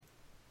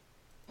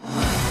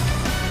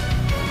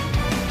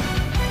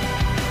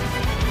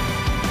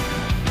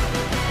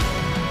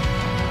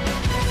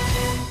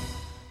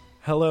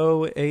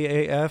Hello,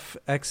 AAF,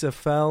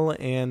 XFL,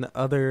 and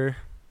other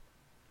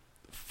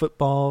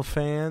football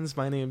fans.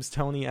 My name is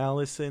Tony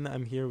Allison.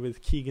 I'm here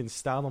with Keegan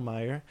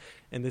Stottlemyre,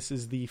 and this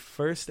is the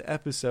first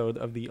episode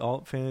of the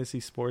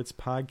AltFantasySports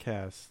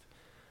podcast.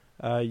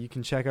 You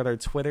can check out our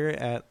Twitter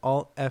at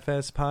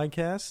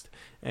AltFS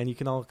and you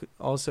can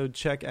also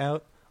check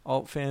out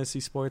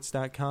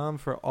AltFantasySports.com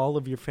for all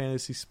of your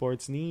fantasy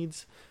sports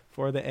needs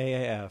for the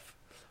AAF.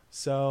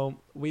 So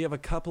we have a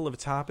couple of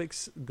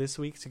topics this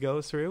week to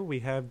go through. We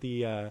have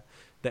the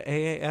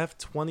AAF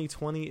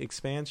 2020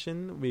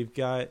 expansion. We've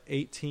got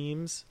 8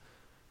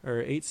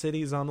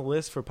 cities on the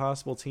list for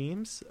possible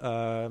teams.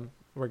 We're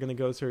going to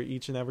go through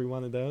each and every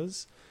one of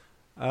those.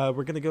 We're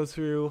going to go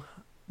through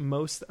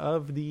most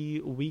of the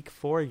Week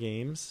 4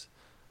 games,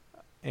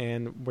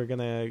 and we're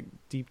going to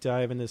deep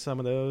dive into some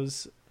of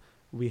those.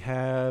 We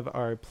have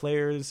our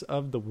players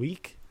of the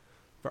week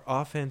for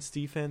offense,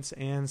 defense,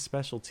 and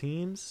special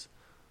teams.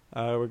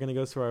 We're going to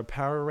go through our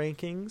power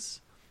rankings.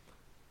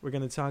 We're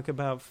going to talk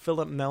about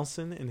Philip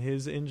Nelson and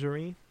his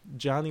injury,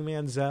 Johnny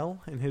Manziel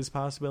and his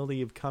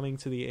possibility of coming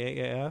to the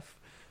AAF,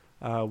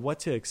 what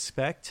to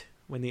expect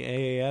when the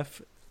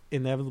AAF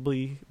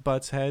inevitably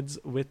butts heads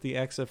with the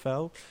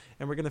XFL,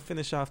 and we're going to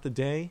finish off the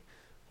day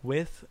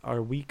with our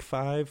Week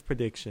 5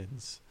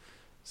 predictions.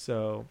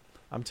 So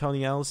I'm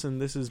Tony Allison.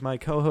 This is my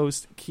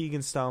co-host,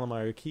 Keegan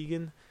Stottlemyre.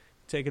 Keegan,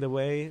 take it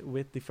away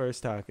with the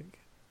first topic.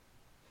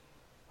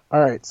 All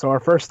right, so our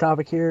first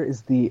topic here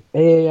is the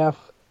AAF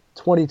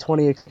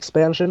 2020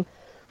 expansion.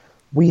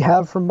 We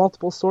have from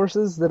multiple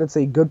sources that it's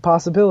a good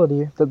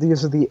possibility that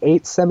these are the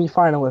 8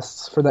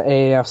 semifinalists for the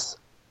AAF's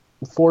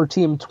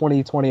 4-team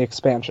 2020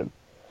 expansion.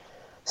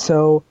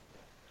 So,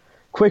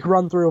 quick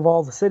run-through of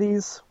all the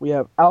cities. We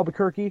have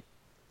Albuquerque,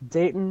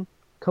 Dayton,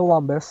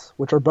 Columbus,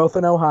 which are both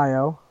in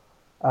Ohio,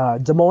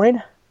 Des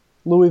Moines,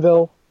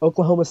 Louisville,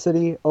 Oklahoma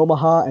City,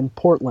 Omaha, and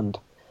Portland.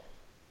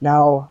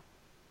 Now,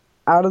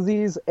 out of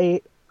these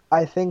 8,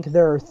 I think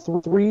there are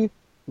 3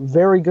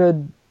 very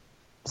good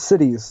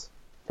cities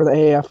for the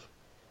AAF,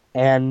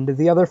 and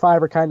the other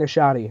 5 are kind of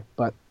shoddy,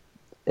 but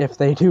if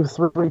they do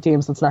 3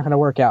 teams, that's not going to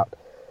work out.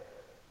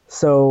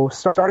 So,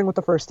 starting with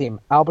the first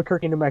team,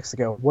 Albuquerque, New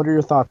Mexico. What are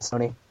your thoughts,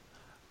 Tony?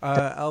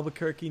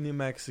 Albuquerque, New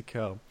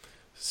Mexico.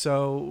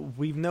 So,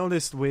 we've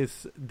noticed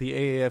with the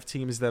AAF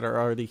teams that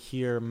are already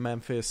here,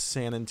 Memphis,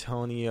 San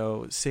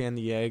Antonio, San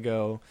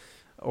Diego,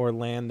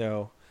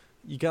 Orlando,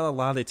 you got a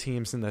lot of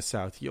teams in the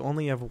South. You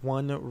only have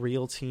one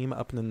real team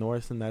up in the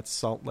North, and that's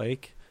Salt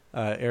Lake.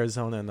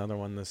 Arizona, another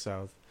one in the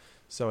South.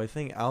 So I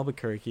think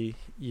Albuquerque,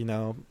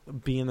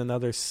 being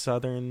another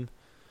southern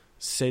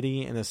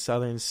city in a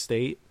southern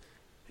state,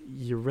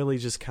 you're really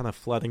just kind of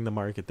flooding the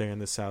market there in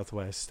the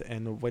Southwest.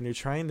 And when you're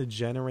trying to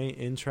generate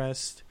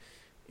interest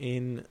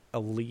in a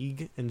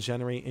league and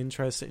generate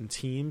interest in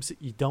teams,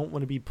 you don't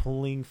want to be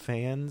pulling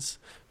fans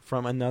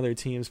from another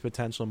team's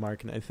potential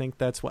market. I think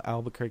that's what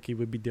Albuquerque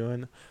would be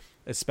doing,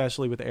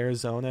 especially with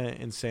Arizona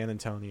and San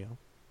Antonio.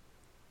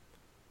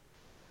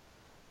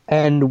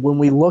 And when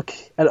we look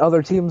at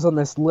other teams on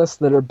this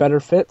list that are better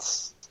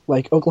fits,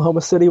 like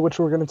Oklahoma City, which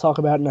we're going to talk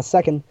about in a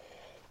second,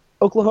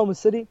 Oklahoma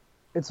City,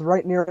 it's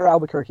right near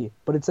Albuquerque,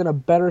 but it's in a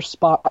better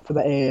spot for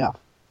the AAF.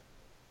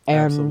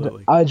 And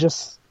absolutely.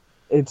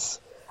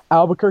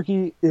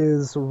 Albuquerque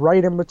is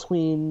right in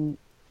between,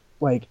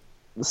 like,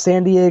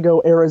 San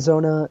Diego,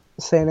 Arizona,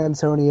 San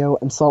Antonio,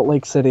 and Salt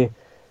Lake City.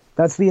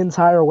 That's the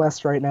entire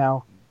West right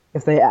now.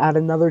 If they add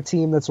another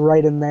team that's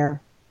right in there,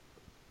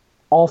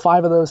 all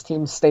 5 of those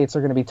teams' states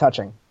are going to be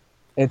touching.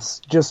 It's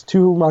just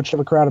too much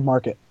of a crowded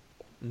market.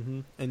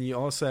 Mm-hmm. And you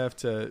also have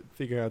to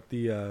figure out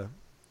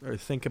or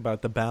think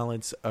about the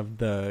balance of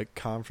the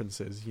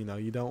conferences.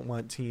 You don't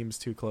want teams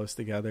too close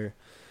together.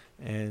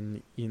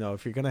 And,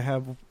 if you're going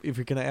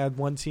to add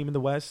one team in the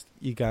West,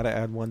 you got to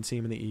add one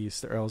team in the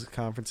East, or else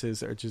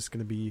conferences are just going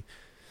to be,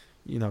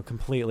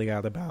 completely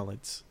out of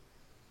balance.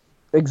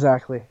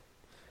 Exactly.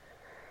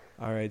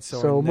 All right,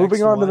 so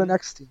moving on to the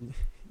next team.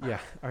 Yeah,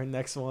 our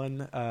next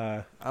one.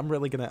 I'm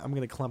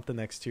gonna clump the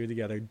next 2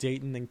 together.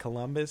 Dayton and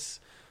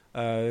Columbus.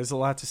 There's a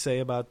lot to say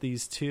about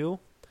these 2.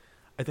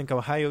 I think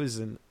Ohio is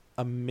an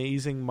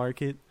amazing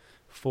market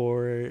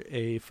for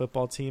a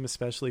football team,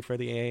 especially for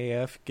the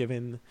AAF,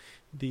 given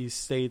the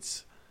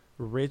state's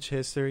rich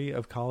history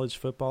of college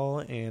football,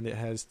 and it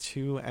has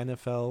 2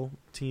 NFL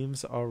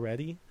teams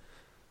already.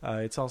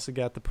 It's also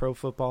got the Pro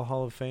Football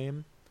Hall of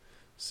Fame.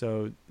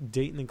 So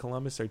Dayton and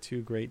Columbus are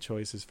 2 great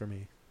choices for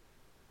me.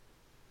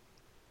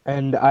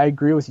 And I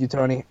agree with you,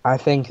 Tony. I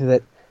think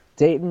that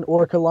Dayton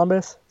or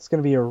Columbus is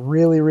going to be a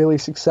really, really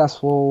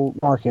successful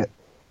market.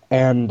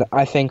 And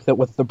I think that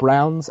with the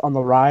Browns on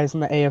the rise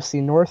in the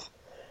AFC North,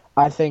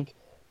 I think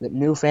that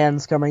new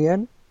fans coming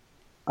in,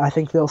 I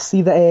think they'll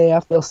see the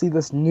AAF, they'll see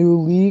this new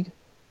league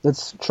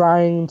that's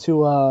trying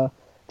to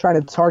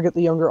target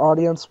the younger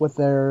audience with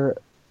their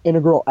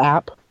integral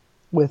app,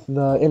 with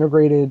the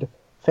integrated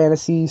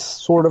fantasy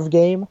sort of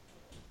game.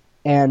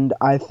 And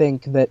I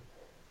think that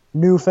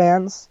new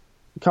fans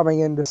coming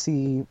in to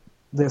see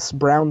this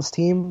Browns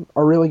team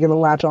are really going to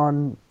latch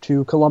on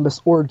to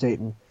Columbus or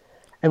Dayton.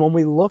 And when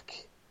we look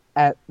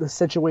at the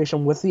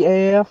situation with the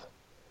AAF,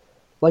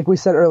 like we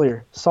said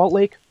earlier, Salt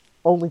Lake,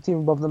 only team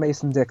above the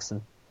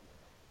Mason-Dixon.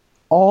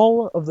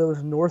 All of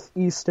those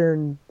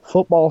northeastern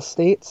football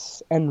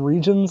states and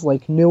regions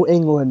like New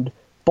England,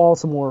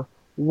 Baltimore,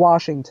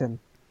 Washington,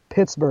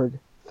 Pittsburgh,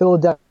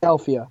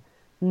 Philadelphia,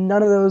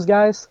 none of those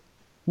guys,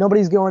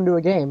 nobody's going to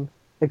a game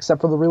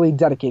except for the really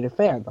dedicated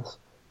fans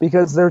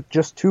because they're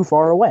just too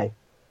far away.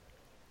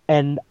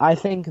 And I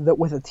think that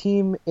with a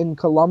team in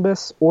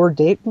Columbus or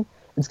Dayton,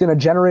 it's going to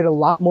generate a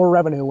lot more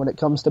revenue when it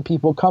comes to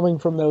people coming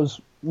from those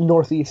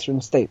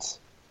northeastern states.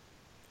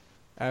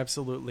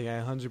 Absolutely,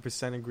 I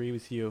 100% agree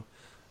with you.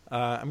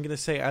 I'm going to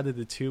say out of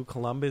the two,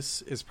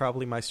 Columbus is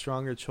probably my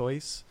stronger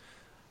choice.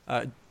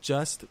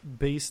 Just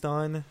based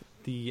on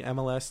the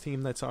MLS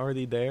team that's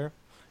already there,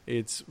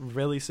 it's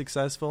really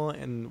successful,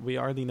 and we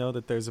already know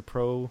that there's a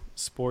pro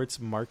sports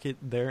market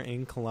there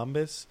in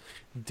Columbus.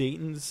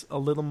 Dayton's a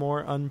little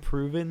more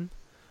unproven.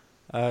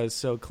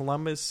 So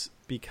Columbus,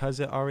 because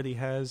it already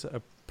has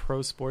a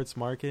pro sports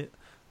market,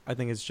 I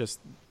think it's just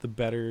the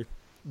better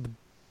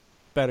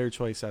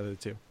choice out of the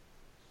two.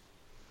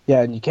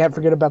 Yeah, and you can't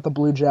forget about the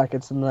Blue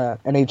Jackets in the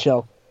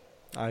NHL.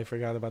 I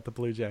forgot about the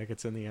Blue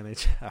Jackets in the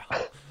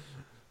NHL.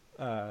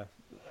 But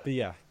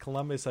yeah,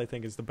 Columbus, I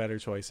think, is the better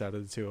choice out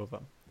of the two of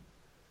them.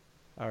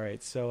 All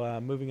right, so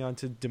moving on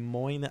to Des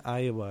Moines,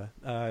 Iowa.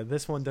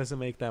 This one doesn't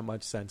make that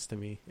much sense to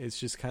me. It's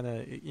just kind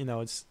of,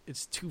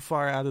 it's too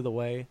far out of the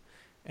way,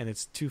 and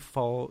it's too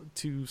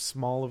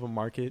small of a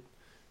market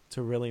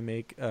to really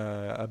make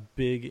a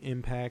big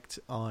impact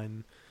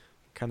on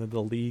kind of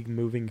the league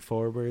moving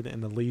forward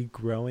and the league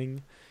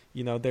growing.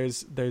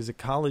 There's a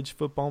college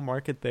football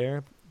market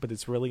there, but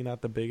it's really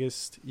not the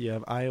biggest. You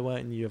have Iowa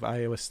and you have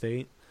Iowa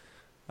State.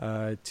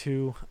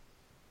 Two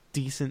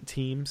decent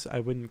teams. I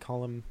wouldn't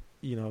call them,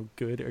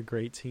 good or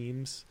great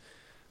teams.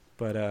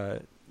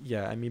 But,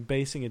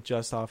 basing it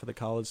just off of the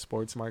college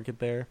sports market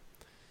there,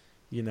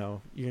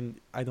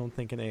 I don't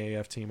think an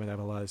AAF team would have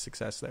a lot of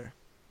success there.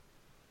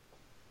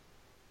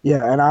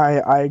 Yeah, and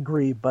I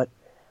agree, but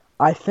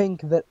I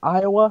think that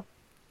Iowa,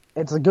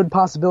 it's a good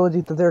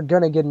possibility that they're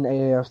going to get an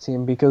AAF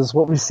team because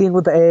what we've seen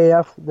with the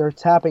AAF, they're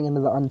tapping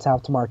into the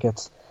untapped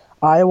markets.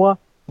 Iowa,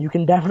 you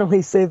can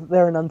definitely say that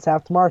they're an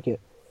untapped market.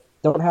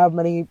 Don't have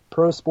many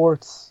pro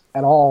sports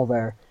at all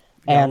there.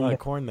 And a lot of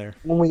corn there.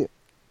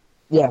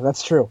 Yeah,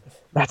 that's true.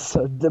 That's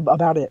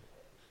about it.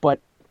 But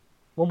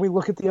when we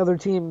look at the other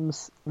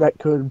teams that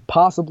could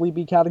possibly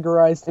be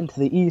categorized into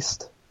the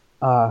East,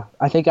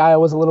 I think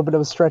Iowa's a little bit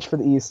of a stretch for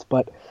the East,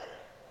 but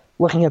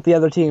looking at the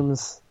other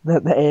teams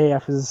that the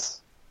AAF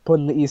is put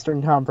in the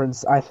Eastern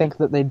Conference, I think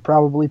that they'd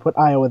probably put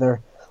Iowa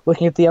there.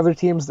 Looking at the other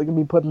teams that can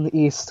be put in the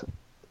East,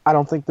 I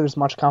don't think there's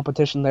much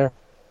competition there.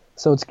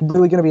 So it's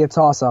really going to be a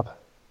toss-up.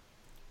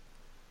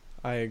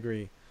 I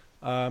agree.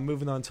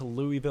 Moving on to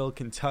Louisville,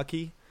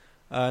 Kentucky.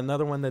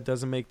 Another one that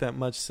doesn't make that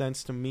much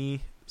sense to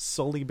me,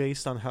 solely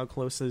based on how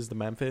close it is to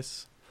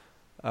Memphis.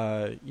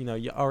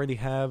 You already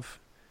have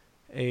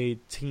a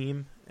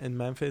team in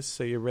Memphis,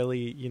 so you're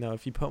really,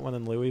 if you put one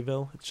in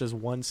Louisville, it's just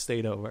one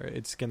state over.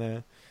 It's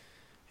gonna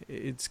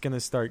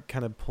start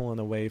kind of pulling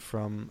away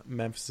from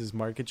Memphis's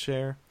market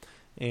share,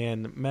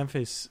 and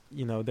Memphis,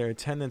 their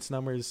attendance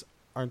numbers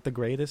aren't the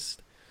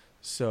greatest.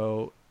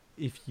 So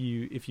if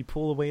you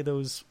pull away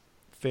those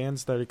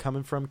fans that are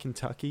coming from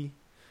Kentucky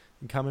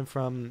and coming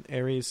from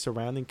areas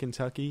surrounding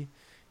Kentucky,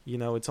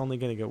 it's only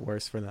going to get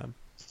worse for them.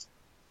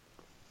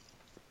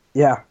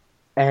 Yeah,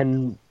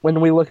 and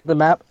when we look at the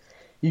map,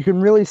 you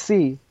can really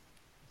see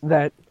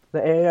that the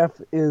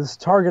AAF is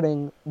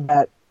targeting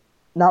that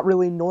not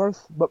really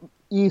north, but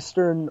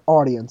eastern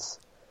audience,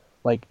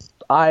 like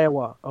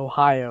Iowa,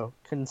 Ohio,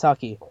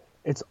 Kentucky.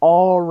 It's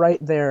all right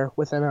there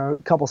within a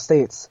couple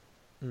states.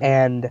 Mm-hmm.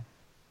 And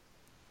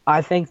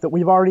I think that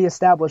we've already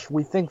established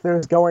we think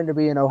there's going to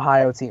be an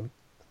Ohio team.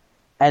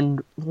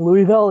 And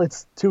Louisville,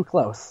 it's too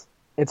close.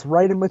 It's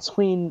right in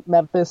between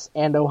Memphis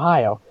and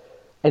Ohio.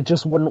 It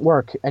just wouldn't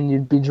work, and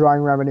you'd be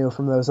drawing revenue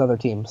from those other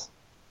teams.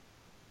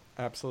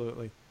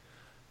 Absolutely.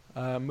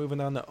 Moving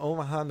on to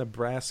Omaha,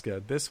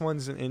 Nebraska. This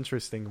one's an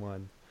interesting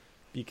one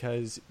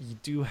because you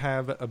do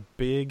have a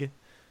big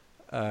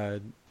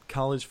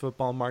college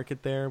football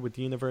market there with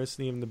the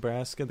University of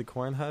Nebraska, the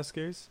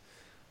Cornhuskers.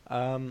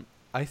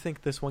 I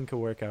think this one could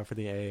work out for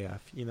the AAF.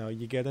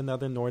 You get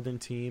another northern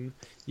team,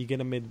 you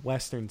get a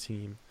Midwestern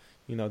team.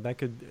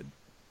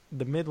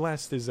 The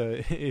Midwest is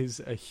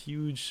a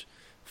huge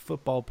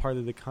football part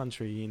of the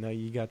country.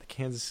 You got the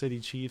Kansas City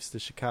Chiefs, the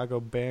Chicago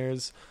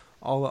Bears,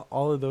 all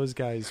of those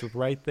guys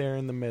right there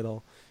in the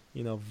middle.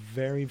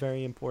 Very,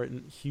 very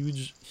important,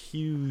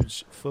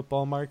 huge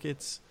football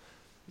markets.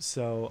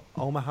 So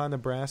Omaha,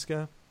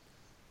 Nebraska,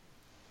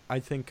 I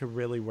think could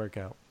really work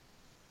out.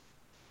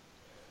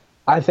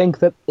 I think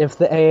that if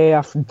the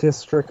AAF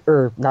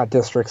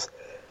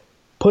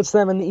puts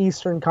them in the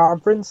Eastern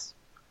Conference,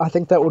 I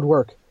think that would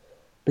work.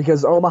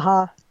 Because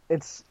Omaha,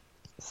 it's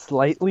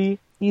slightly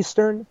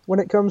eastern when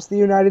it comes to the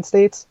United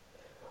States,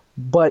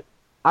 but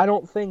I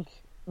don't think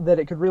that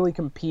it could really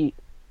compete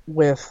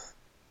with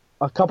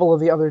a couple of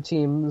the other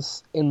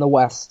teams in the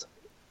West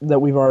that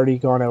we've already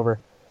gone over.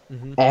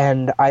 Mm-hmm.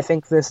 And I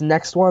think this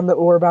next one that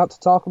we're about to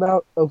talk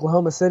about,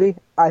 Oklahoma City,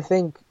 I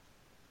think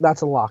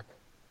that's a lock.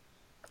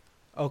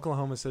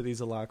 Oklahoma City's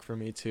a lock for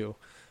me too.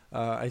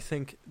 I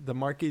think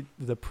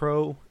the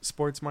pro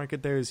sports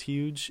market there is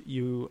huge.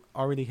 You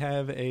already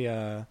have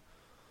a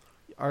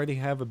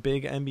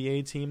big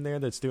NBA team there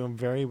that's doing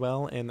very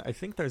well, and I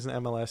think there's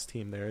an MLS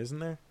team there, isn't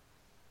there?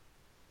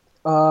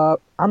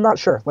 I'm not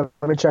sure. Let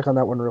me check on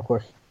that one real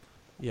quick.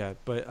 Yeah,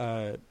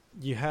 but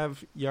you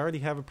already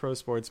have a pro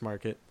sports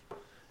market,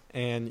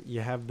 and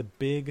you have the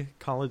big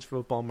college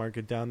football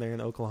market down there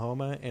in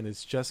Oklahoma, and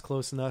it's just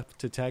close enough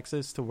to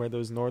Texas to where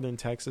those northern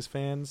Texas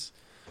fans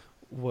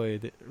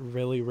would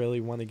really, really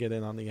want to get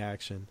in on the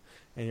action.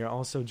 And you're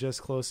also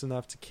just close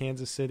enough to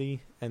Kansas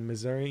City and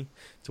Missouri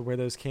to where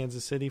those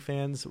Kansas City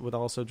fans would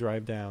also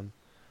drive down.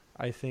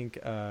 I think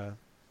a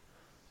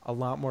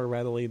lot more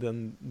readily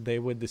than they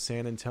would to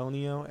San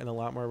Antonio, and a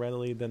lot more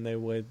readily than they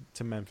would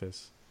to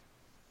Memphis.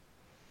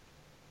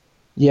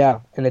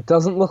 Yeah, and it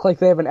doesn't look like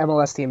they have an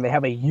MLS team. They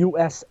have a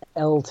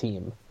USL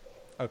team.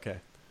 Okay.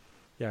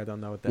 Yeah, I don't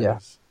know what that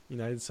is.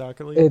 United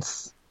Soccer League?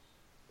 Something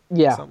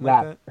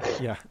like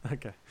that? Yeah,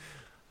 okay.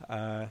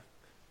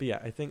 But yeah,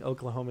 I think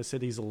Oklahoma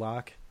City's a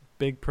lock.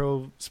 Big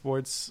pro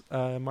sports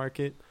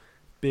market,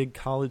 big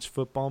college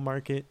football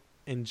market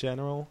in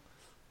general,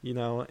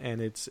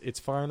 and it's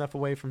far enough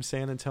away from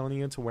San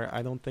Antonio to where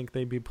I don't think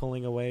they'd be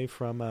pulling away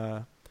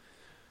from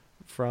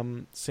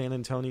San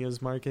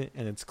Antonio's market,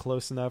 and it's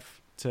close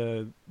enough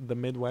to the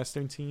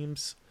Midwestern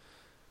teams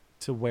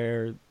to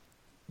where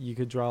you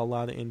could draw a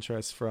lot of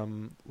interest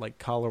from like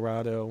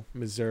Colorado,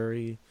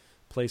 Missouri,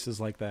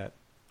 places like that.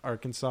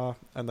 Arkansas,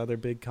 another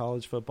big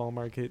college football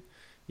market,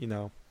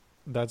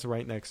 that's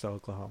right next to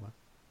Oklahoma.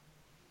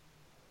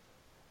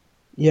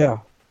 Yeah,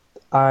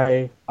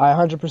 I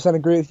 100%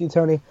 agree with you,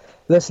 Tony.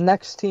 This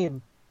next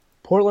team,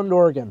 Portland,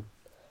 Oregon,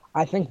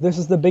 I think this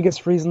is the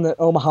biggest reason that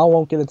Omaha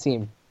won't get a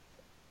team.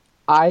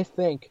 I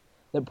think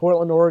that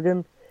Portland,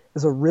 Oregon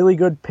is a really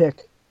good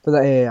pick for the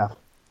AAF.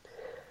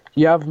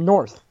 You have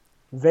north,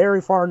 very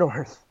far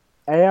north.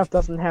 AAF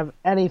doesn't have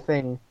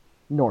anything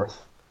north.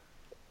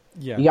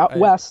 Yeah, you got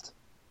west.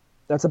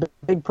 That's a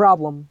big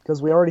problem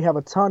because we already have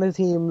a ton of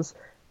teams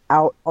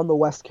out on the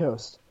West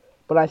Coast.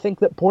 But I think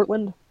that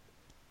Portland,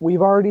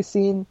 we've already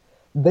seen,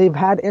 they've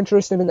had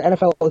interest in an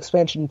NFL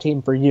expansion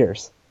team for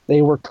years.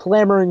 They were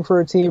clamoring for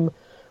a team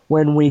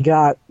when we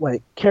got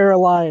like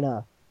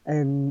Carolina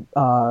and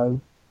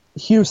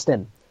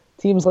Houston,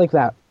 teams like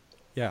that.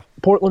 Yeah.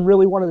 Portland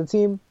really wanted a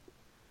team.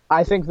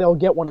 I think they'll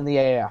get one in the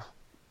AAF.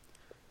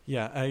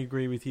 Yeah, I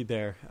agree with you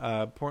there.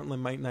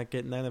 Portland might not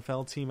get an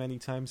NFL team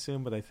anytime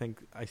soon, but I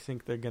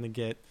think they're going to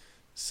get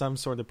some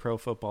sort of pro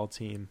football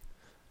team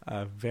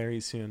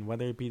very soon,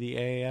 whether it be the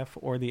AAF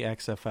or the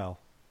XFL.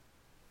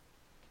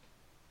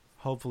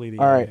 Hopefully the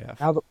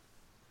AAF.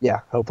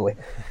 Hopefully.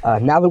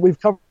 Now that we've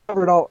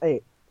covered all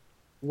 8,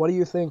 what do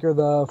you think are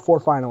the 4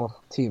 final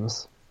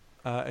teams?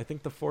 I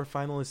think the 4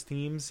 finalist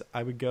teams,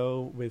 I would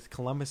go with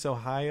Columbus,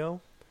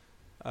 Ohio,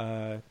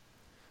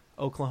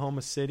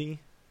 Oklahoma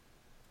City,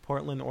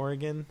 Portland,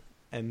 Oregon,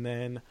 and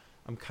then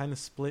I'm kind of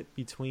split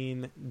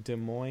between Des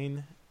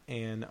Moines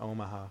and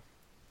Omaha.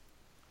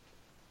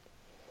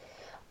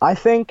 I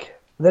think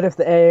that if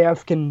the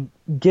AAF can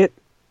get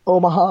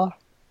Omaha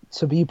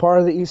to be part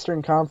of the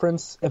Eastern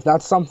Conference, if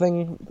that's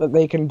something that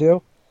they can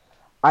do,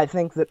 I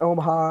think that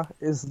Omaha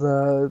is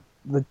the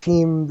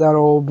team that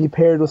will be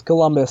paired with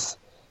Columbus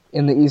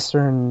in the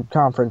Eastern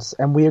Conference,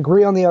 and we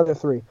agree on the other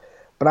 3.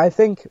 But I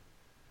think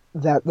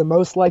that the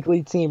most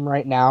likely team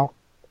right now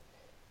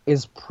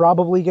is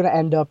probably going to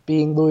end up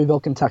being Louisville,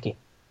 Kentucky.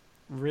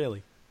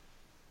 Really?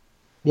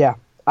 Yeah.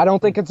 I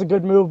don't think it's a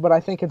good move, but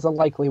I think it's a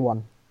likely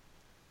one.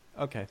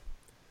 Okay.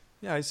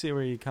 Yeah, I see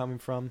where you're coming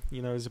from.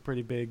 There's a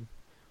pretty big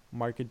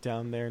market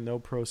down there, no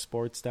pro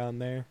sports down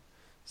there.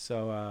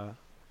 So,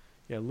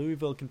 yeah,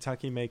 Louisville,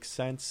 Kentucky makes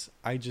sense.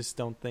 I just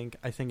don't think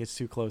 – I think it's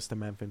too close to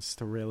Memphis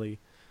to really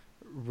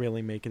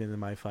make it into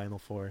my Final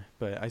Four.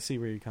 But I see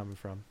where you're coming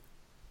from.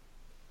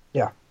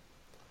 Yeah.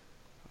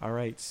 All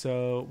right,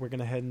 so we're going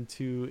to head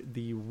into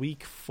the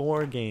Week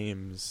 4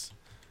 games.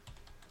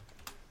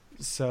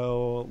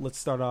 So let's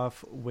start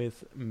off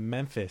with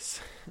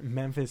Memphis.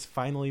 Memphis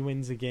finally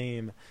wins a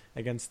game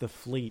against the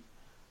Fleet.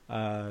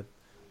 Why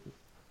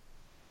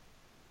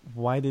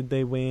did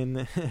they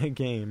win a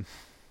game?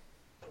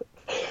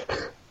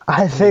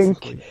 I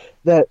think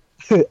that,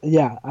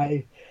 yeah,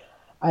 I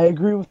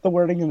agree with the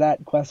wording of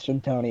that question,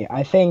 Tony.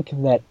 I think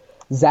that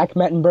Zach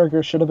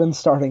Mettenberger should have been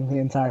starting the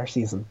entire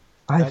season.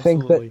 I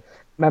think that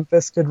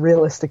Memphis could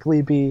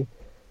realistically be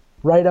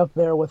right up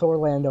there with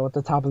Orlando at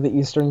the top of the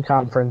Eastern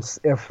Conference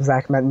if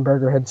Zach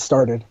Mettenberger had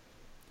started.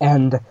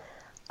 And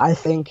I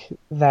think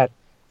that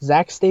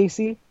Zach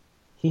Stacy,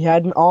 he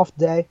had an off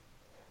day,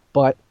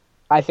 but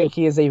I think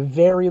he is a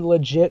very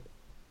legit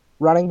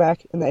running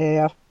back in the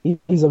AAF.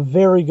 He's a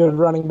very good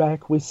running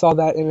back. We saw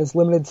that in his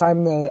limited time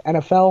in the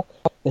NFL,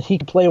 that he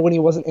could play when he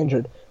wasn't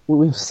injured. What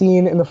we've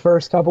seen in the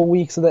first couple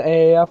weeks of the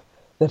AAF,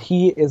 that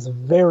he is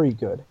very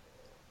good.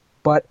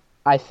 But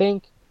I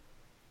think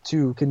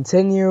to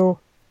continue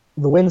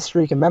the win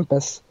streak in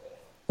Memphis,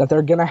 that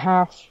they're going to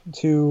have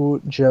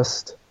to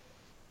just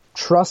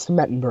trust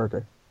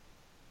Mettenberger.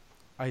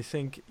 I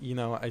think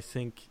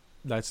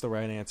that's the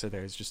right answer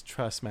there, is just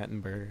trust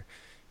Mettenberger.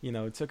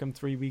 It took him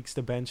 3 weeks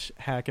to bench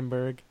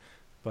Hackenberg,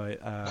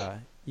 but,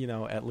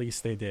 at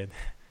least they did.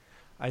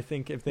 I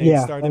think if they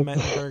had started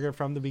Mettenberger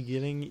from the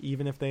beginning,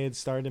 even if they had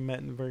started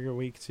Mettenberger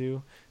week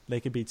 2, they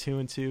could be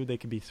 2-2, they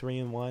could be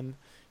 3-1.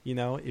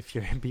 If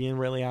you're being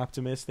really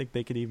optimistic,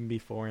 they could even be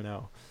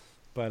 4-0.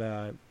 But,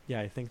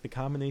 I think the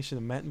combination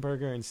of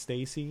Mettenberger and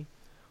Stacy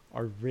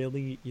are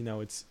really,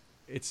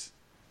 it's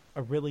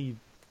a really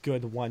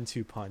good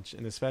 1-2 punch.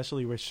 And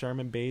especially with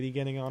Sherman Beatty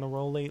getting on a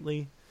roll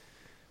lately,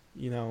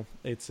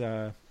 it's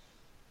I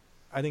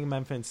think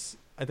Memphis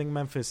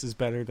is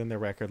better than their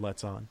record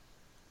lets on.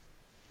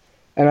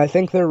 And I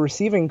think their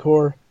receiving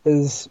core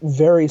is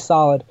very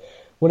solid.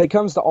 When it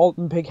comes to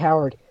Alton Pig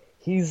Howard,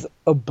 he's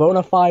a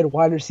bona fide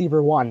wide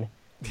receiver 1,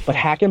 but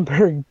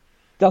Hackenberg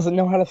doesn't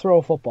know how to throw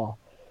a football.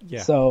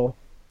 Yeah. So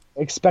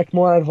expect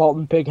more out of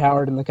Alton Pig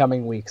Howard in the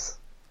coming weeks.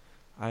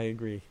 I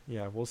agree.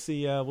 Yeah, we'll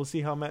see how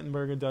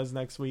Mettenberger does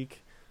next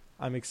week.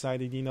 I'm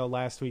excited.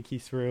 Last week he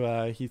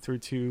threw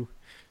two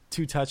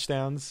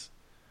touchdowns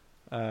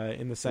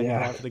in the second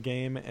half of the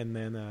game, and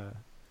then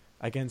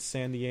against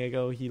San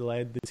Diego he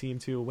led the team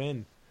to a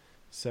win.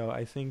 So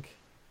I think,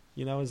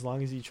 as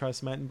long as you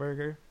trust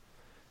Mettenberger,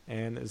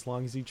 and as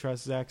long as you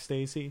trust Zach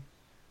Stacy,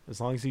 as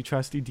long as you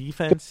trust your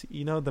defense,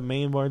 the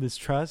main word is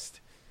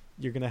trust,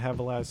 you're going to have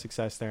a lot of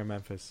success there in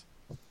Memphis.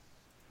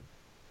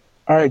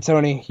 All right,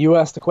 Tony, you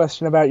asked a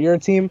question about your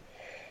team.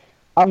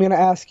 I'm going to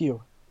ask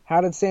you,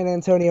 how did San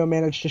Antonio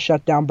manage to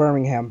shut down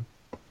Birmingham?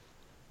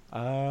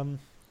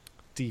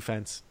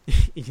 Defense.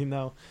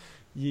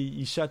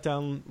 You shut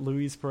down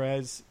Luis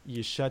Perez,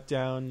 you shut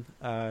down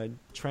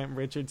Trent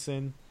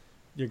Richardson,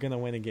 you're going to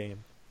win a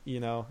game.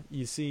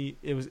 You see,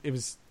 it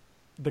was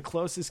the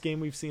closest game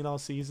we've seen all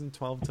season,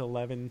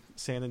 12-11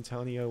 San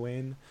Antonio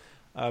win.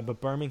 But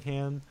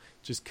Birmingham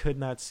just could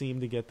not seem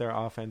to get their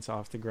offense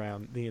off the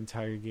ground the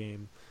entire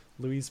game.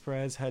 Luis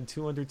Perez had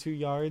 202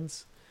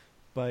 yards,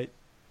 but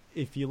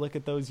if you look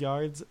at those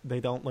yards, they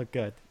don't look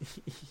good.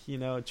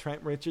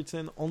 Trent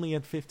Richardson only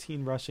had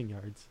 15 rushing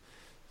yards.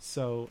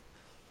 So,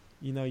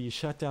 you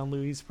shut down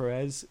Luis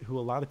Perez, who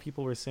a lot of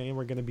people were saying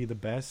was going to be the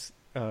best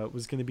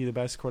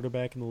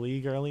quarterback in the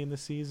league early in the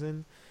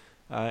season.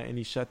 And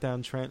he shut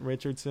down Trent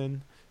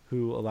Richardson,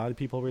 who a lot of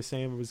people were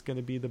saying was going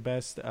to be the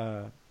best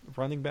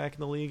running back in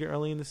the league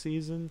early in the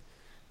season.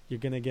 You're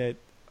going to get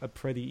a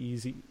pretty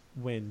easy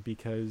win,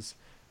 because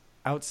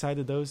outside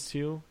of those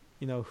two,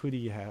 who do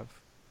you have?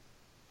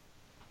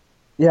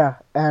 Yeah,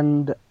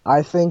 and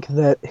I think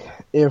that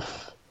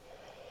if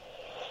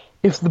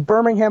the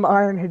Birmingham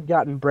Iron had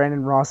gotten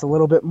Brandon Ross a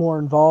little bit more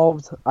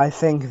involved, I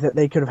think that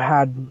they could have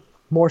had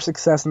more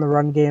success in the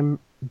run game,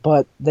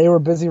 but they were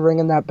busy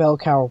ringing that bell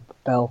cow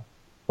bell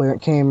when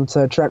it came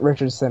to Trent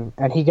Richardson,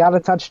 and he got a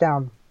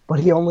touchdown, but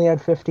he only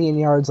had 15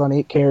 yards on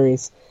 8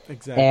 carries.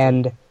 Exactly.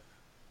 And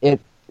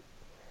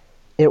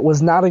it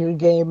was not a good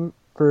game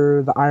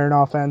for the Iron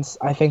offense.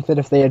 I think that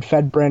if they had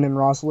fed Brandon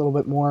Ross a little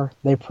bit more,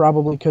 they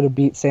probably could have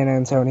beat San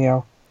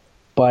Antonio.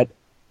 But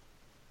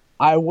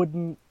I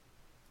wouldn't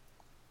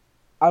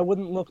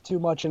look too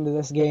much into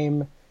this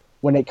game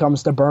when it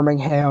comes to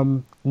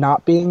Birmingham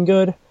not being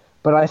good.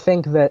 But I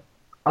think that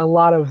a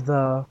lot of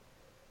the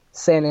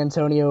San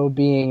Antonio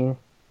being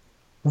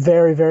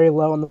very, very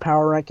low in the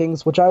power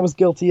rankings, which I was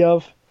guilty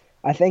of,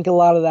 I think a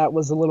lot of that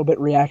was a little bit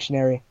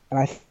reactionary. And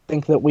I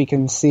think that we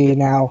can see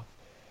now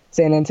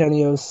San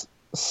Antonio's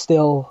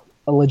still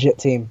a legit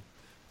team.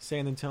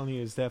 San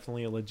Antonio is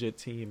definitely a legit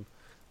team.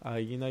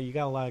 You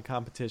got a lot of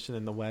competition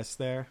in the West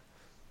there,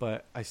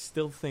 but I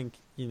still think,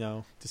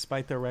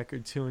 despite their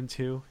record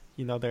 2-2,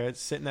 they're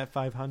sitting at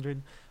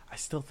 500. I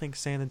still think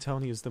San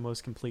Antonio is the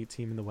most complete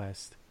team in the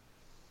West.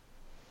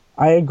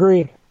 I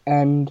agree,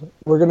 and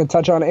we're going to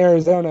touch on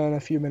Arizona in a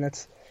few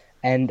minutes.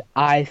 And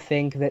I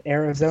think that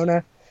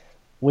Arizona,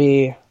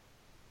 we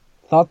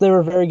thought they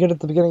were very good at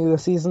the beginning of the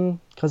season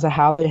because of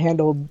how they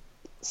handled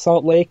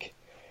Salt Lake,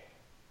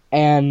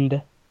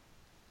 and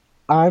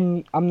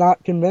I'm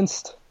not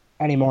convinced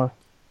anymore.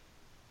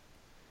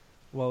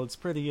 Well, it's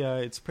pretty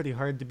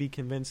hard to be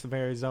convinced of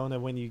Arizona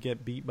when you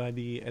get beat by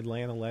the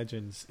Atlanta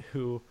Legends,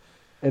 who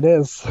it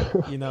is,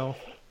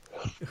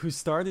 who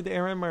started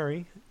Aaron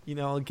Murray.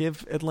 I'll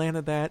give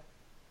Atlanta that,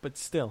 but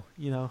still,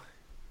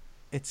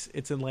 it's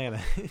Atlanta.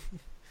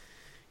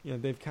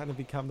 They've kind of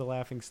become the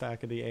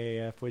laughingstock of the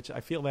AAF, which I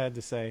feel bad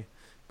to say,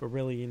 but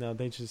really,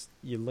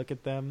 you look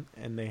at them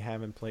and they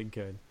haven't played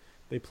good.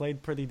 They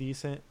played pretty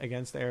decent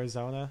against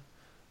Arizona.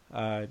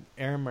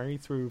 Aaron Murray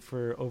threw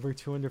for over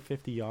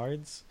 250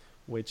 yards,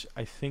 which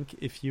I think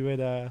if you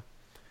had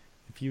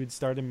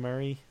started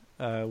Murray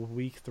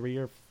week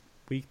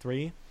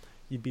 3,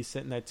 you'd be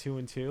sitting at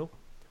 2-2.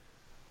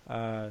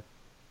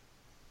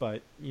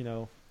 But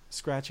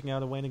scratching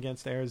out a win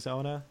against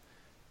Arizona,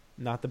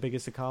 not the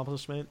biggest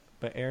accomplishment,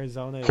 but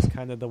Arizona is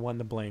kind of the one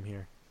to blame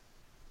here.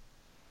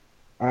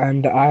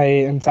 And I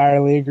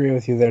entirely agree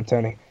with you there,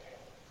 Tony.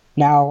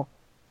 Now,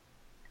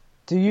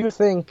 do you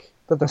think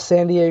that the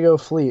San Diego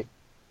Fleet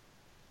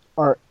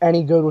are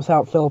any good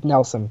without Philip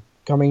Nelson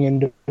coming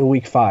into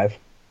Week 5?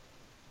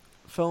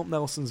 Philip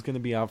Nelson's going to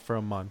be out for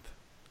a month,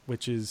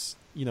 which is,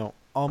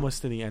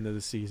 almost to the end of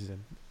the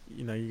season.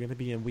 You're going to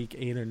be in Week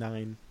 8 or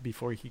 9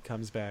 before he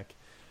comes back.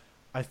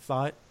 I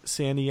thought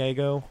San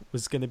Diego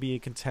was going to be a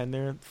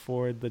contender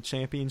for the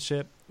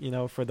championship,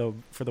 for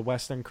the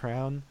Western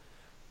Crown.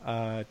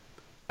 I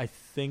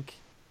think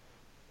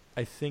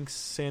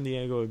San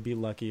Diego would be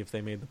lucky if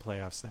they made the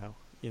playoffs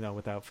now,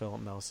 without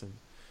Philip Nelson.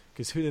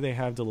 Because who do they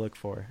have to look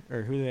for?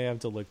 Or who do they have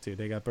to look to?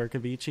 They got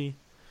Berkovici,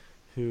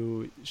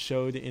 who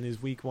showed in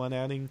his Week 1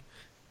 outing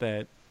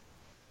that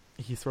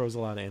he throws a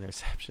lot of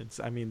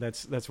interceptions. I mean,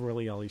 that's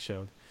really all he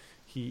showed.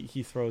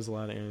 He throws a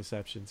lot of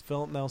interceptions.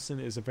 Philip Nelson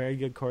is a very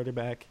good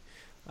quarterback,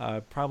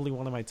 probably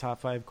one of my top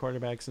 5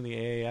 quarterbacks in the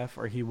AAF,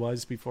 or he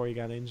was before he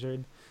got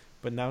injured.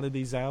 But now that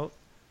he's out,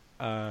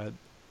 I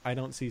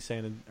don't see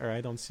San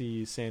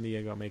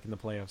Diego making the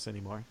playoffs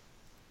anymore.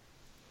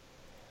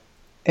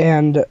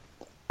 And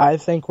I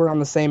think we're on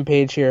the same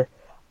page here.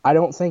 I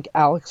don't think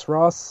Alex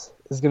Ross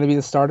is going to be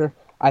the starter.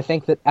 I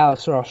think that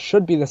Alex Ross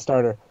should be the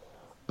starter.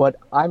 But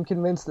I'm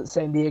convinced that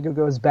San Diego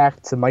goes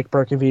back to Mike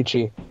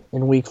Berkovici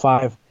in Week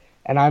 5.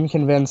 And I'm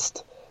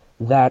convinced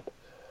that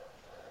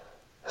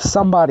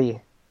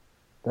somebody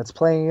that's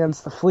playing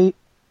against the Fleet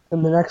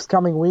in the next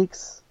coming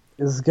weeks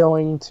is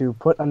going to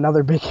put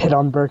another big hit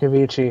on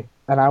Berkovici,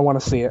 and I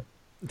want to see it.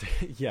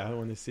 Yeah, I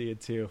want to see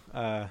it too.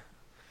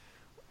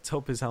 Let's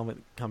hope his helmet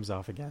comes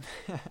off again.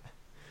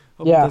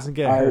 Hope he doesn't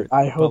get hurt,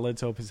 but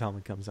let's hope his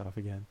helmet comes off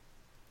again.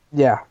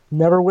 Yeah,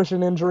 never wish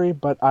an injury,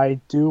 but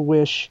I do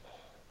wish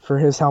for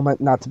his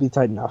helmet not to be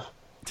tight enough.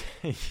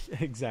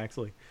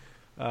 Exactly.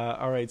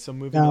 All right, so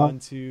moving on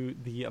to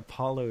the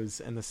Apollos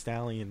and the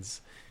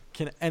Stallions.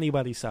 Can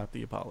anybody stop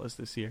the Apollos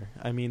this year?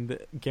 I mean,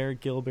 Garrett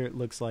Gilbert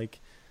looks like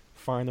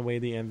far and away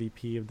the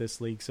MVP of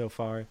this league so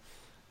far,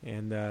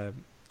 and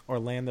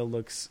Orlando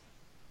looks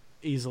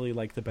easily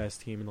like the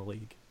best team in the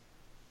league.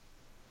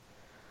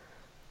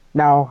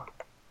 Now,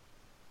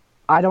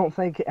 I don't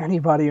think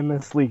anybody in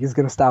this league is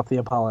going to stop the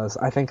Apollos.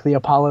 I think the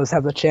Apollos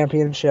have the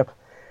championship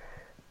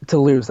to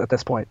lose at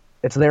this point.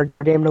 It's their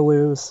game to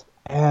lose.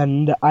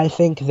 And I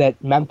think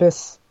that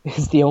Memphis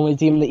is the only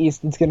team in the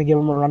East that's going to give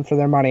them a run for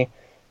their money.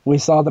 We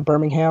saw that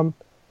Birmingham,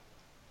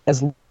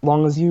 as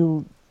long as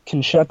you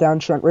can shut down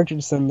Trent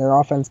Richardson, their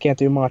offense can't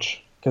do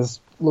much. Because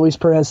Luis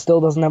Perez still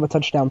doesn't have a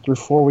touchdown through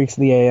 4 weeks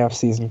of the AAF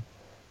season.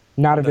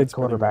 Not a good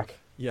quarterback.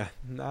 Yeah,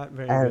 not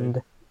very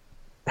good.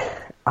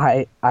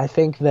 And I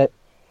think that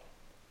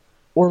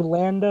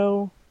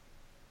Orlando,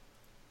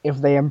 if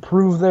they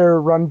improve their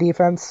run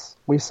defense,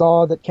 we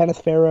saw that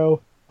Kenneth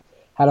Farrow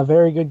had a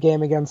very good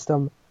game against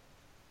them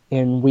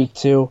in Week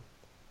 2.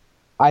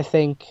 I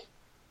think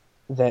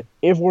that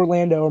if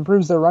Orlando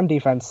improves their run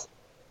defense,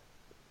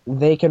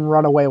 they can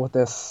run away with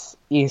this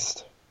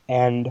East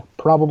and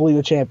probably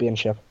the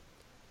championship.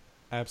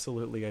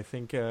 Absolutely. I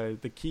think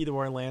the key to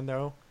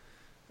Orlando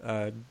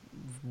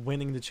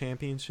winning the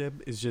championship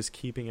is just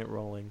keeping it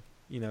rolling.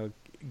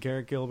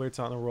 Garrett Gilbert's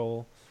on a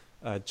roll.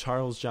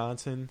 Charles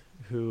Johnson,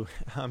 who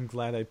I'm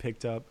glad I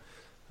picked up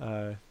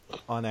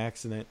on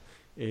accident,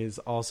 is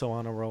also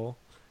on a roll.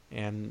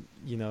 And,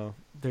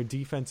 their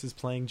defense is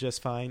playing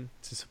just fine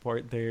to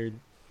support their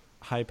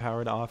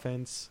high-powered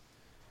offense.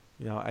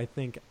 I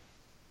think,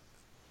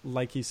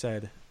 like you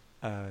said,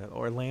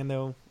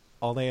 Orlando,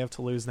 all they have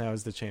to lose now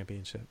is the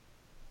championship.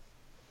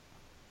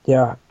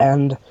 Yeah,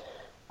 and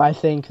I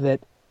think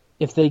that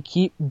if they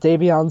keep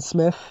Davion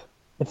Smith,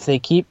 if they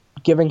keep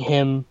giving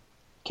him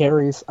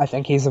carries, I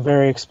think he's a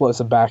very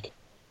explosive back.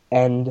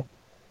 And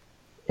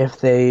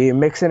if they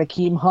mix in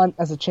Akeem Hunt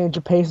as a change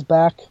of pace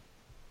back,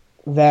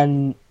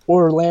 then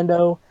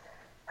Orlando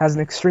has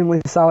an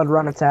extremely solid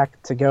run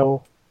attack to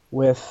go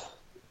with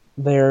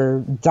their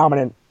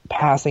dominant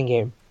passing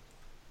game.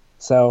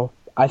 So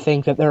I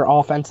think that their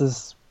offense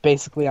is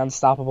basically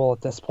unstoppable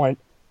at this point,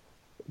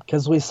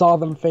 because we saw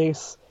them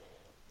face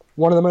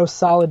one of the most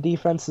solid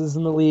defenses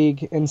in the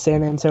league in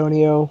San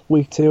Antonio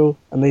Week 2,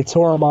 and they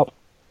tore them up.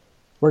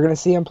 We're going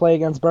to see him play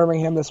against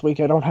Birmingham this week.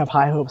 I don't have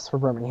high hopes for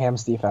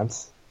Birmingham's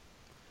defense.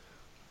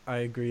 I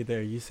agree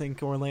there. You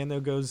think Orlando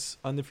goes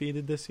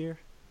undefeated this year?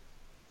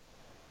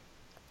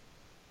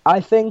 I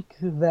think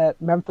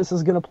that Memphis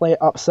is going to play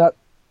upset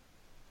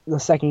the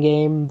second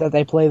game that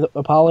they play the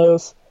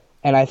Apollos,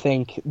 and I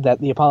think that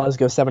the Apollos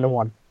go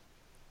 7-1.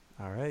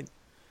 All right.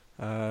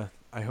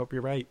 I hope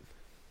you're right.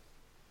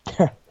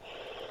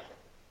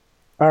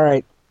 All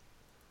right.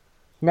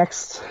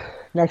 Next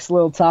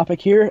little topic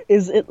here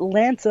is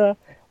Atlanta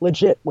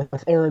legit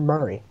with Aaron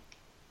Murray.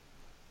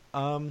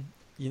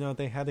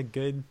 They had a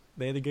good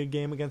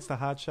game against the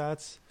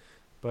Hotshots,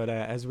 but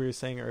as we were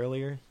saying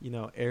earlier,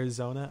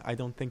 Arizona, I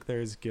don't think they're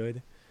as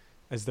good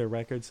as their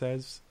record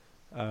says.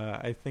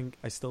 I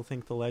still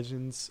think the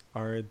Legends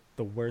are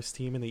the worst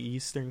team in the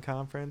Eastern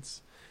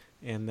Conference,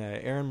 And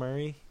Aaron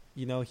Murray,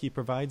 he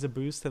provides a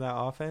boost to that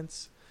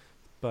offense,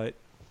 but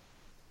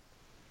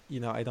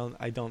I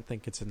don't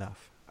think it's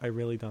enough. I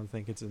really don't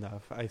think it's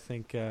enough. I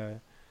think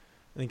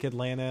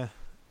Atlanta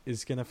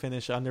is going to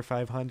finish under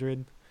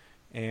 500,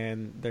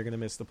 and they're going to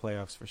miss the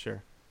playoffs for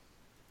sure.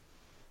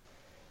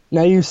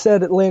 Now, you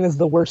said Atlanta's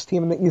the worst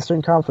team in the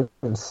Eastern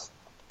Conference.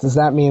 Does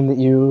that mean that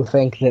you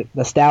think that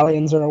the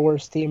Stallions are a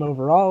worse team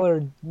overall,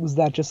 or was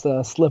that just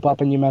a slip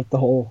up and you meant the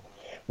whole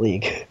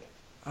league?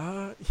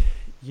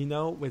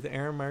 With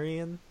Aaron Murray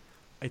in,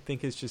 I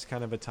think it's just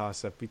kind of a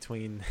toss-up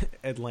between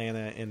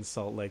Atlanta and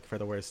Salt Lake for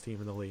the worst team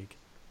in the league.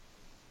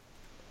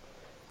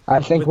 I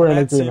think we're in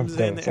agreement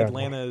there. there.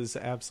 Atlanta is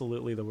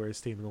absolutely the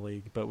worst team in the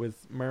league, but with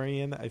Murray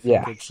in, I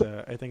think it's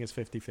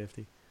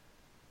 50-50.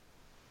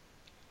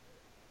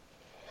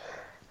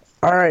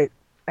 All right,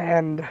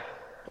 and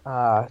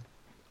are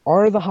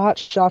the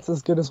Hotshots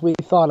as good as we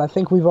thought? I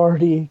think we've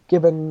already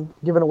given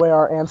away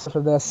our answer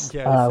for this.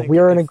 We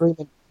are in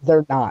agreement.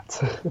 They're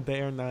not.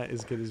 They are not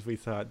as good as we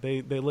thought.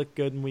 They look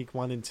good in week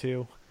 1 and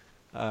 2.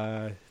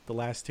 The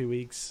last 2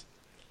 weeks,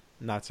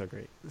 not so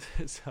great.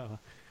 So,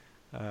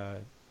 I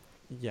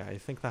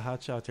think the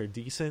Hotshots are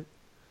decent.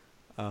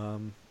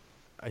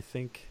 I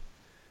think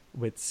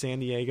with San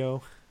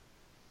Diego,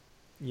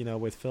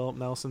 with Philip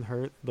Nelson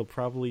hurt, they'll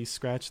probably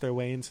scratch their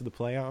way into the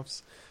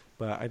playoffs.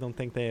 But I don't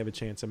think they have a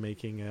chance of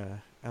making.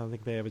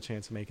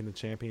 The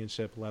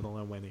championship, let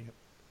alone winning it.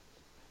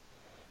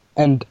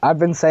 And I've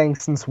been saying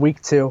since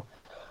week 2,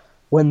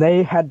 when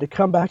they had to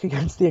come back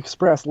against the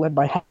Express, led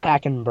by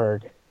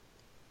Hackenberg,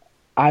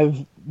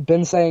 I've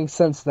been saying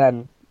since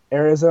then,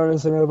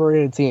 Arizona's an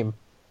overrated team.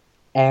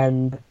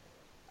 And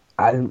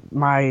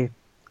my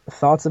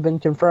thoughts have been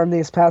confirmed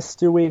these past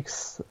 2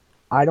 weeks.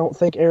 I don't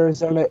think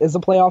Arizona is a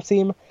playoff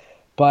team,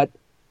 but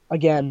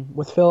again,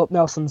 with Philip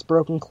Nelson's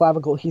broken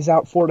clavicle, he's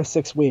out 4 to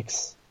 6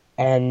 weeks.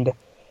 And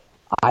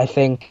I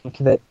think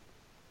that,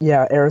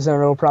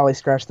 Arizona will probably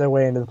scratch their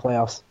way into the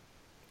playoffs.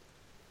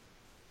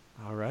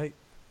 All right.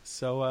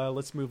 So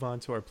let's move on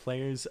to our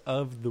players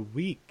of the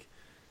week.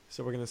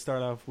 So we're going to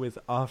start off with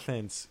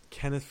offense.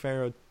 Kenneth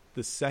Farrow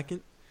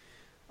II,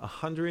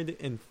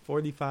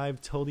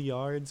 145 total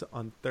yards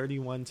on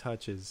 31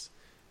 touches.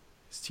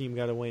 His team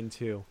got a win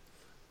too.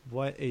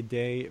 What a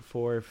day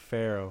for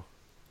Farrow.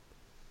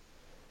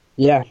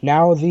 Yeah,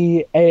 now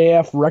the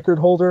AAF record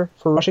holder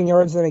for rushing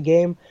yards in a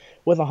game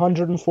with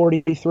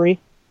 143.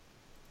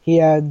 He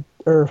had,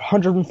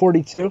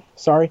 142,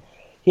 sorry.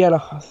 He had a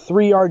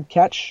 3-yard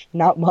catch,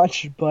 not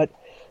much, but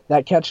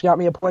that catch got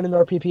me a point in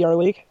our PPR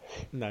league.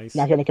 Nice.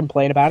 Not going to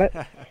complain about it.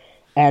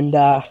 And,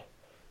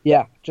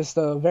 just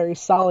a very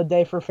solid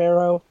day for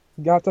Farrow.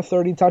 Got to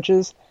 30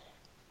 touches.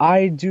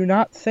 I do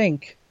not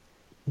think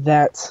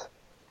that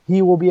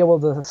he will be able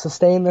to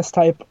sustain this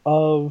type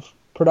of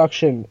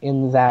production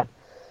in that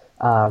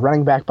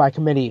running back by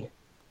committee,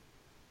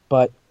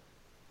 but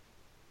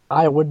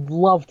I would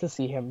love to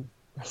see him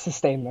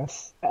sustain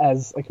this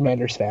as a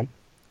Commanders fan.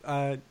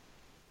 I'd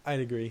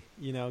agree.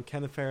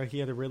 Kenneth Farrow, he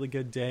had a really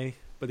good day,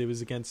 but it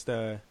was against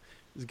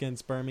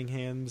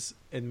Birmingham's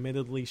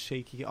admittedly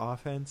shaky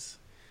offense.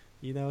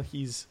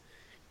 He's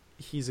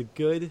a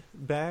good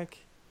back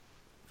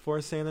for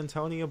San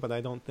Antonio, but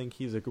I don't think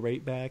he's a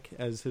great back,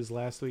 as his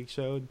last week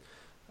showed.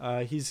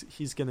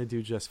 He's gonna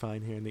do just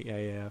fine here in the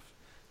AAF,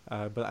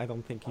 but I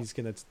don't think he's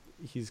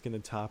gonna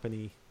top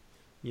any,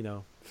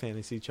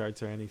 fantasy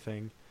charts or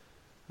anything.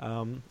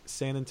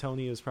 San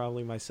Antonio is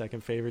probably my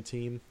second favorite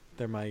team.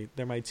 They're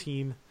my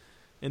team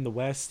in the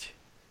West,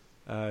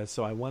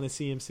 so I want to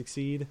see him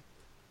succeed.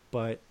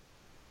 But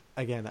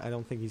again, I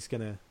don't think he's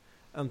gonna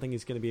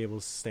be able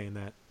to sustain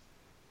that.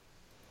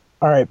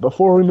 All right,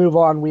 before we move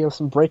on, we have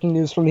some breaking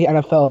news from the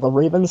NFL. The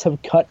Ravens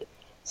have cut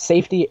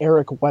safety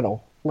Eric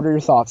Weddle. What are your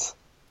thoughts?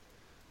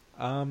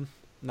 Not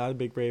a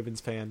big Ravens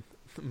fan.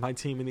 My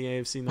team in the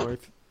AFC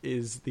North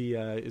is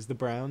the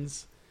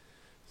Browns.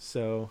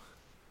 So,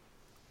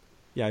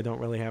 yeah, I don't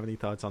really have any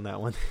thoughts on that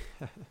one.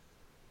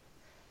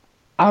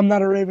 I'm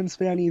not a Ravens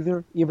fan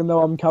either, even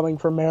though I'm coming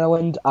from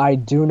Maryland. I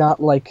do not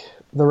like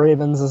the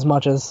Ravens as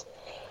much as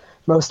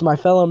most of my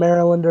fellow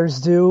Marylanders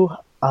do.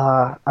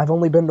 I've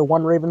only been to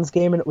one Ravens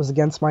game, and it was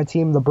against my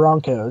team, the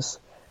Broncos.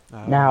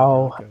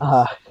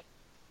 I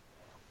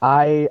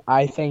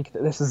think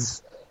that this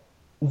is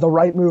the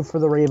right move for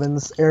the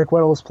Ravens. Eric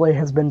Weddle's play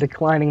has been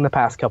declining the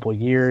past couple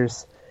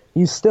years.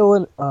 He's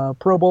still a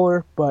Pro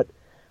Bowler, but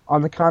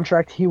on the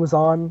contract he was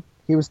on,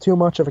 he was too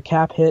much of a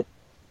cap hit,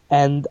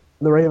 and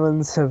the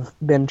Ravens have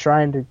been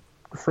trying to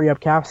free up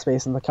cap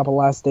space in the couple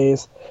last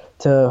days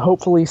to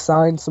hopefully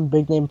sign some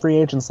big-name free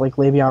agents like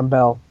Le'Veon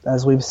Bell,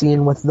 as we've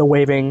seen with the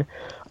waiving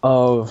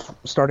of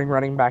starting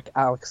running back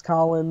Alex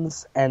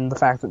Collins and the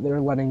fact that they're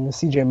letting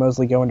C.J.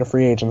 Mosley go into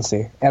free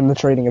agency and the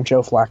trading of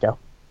Joe Flacco.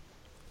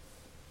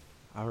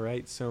 All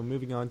right, so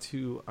moving on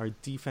to our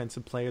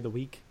defensive player of the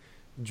week,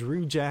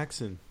 Drew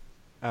Jackson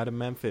out of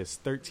Memphis.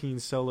 13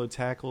 solo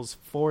tackles,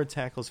 4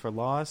 tackles for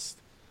loss,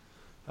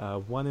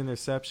 1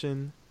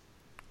 interception.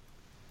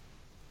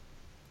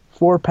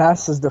 4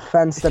 passes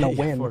defense and a Yeah,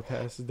 win. 4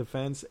 passes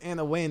defense and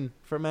a win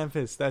for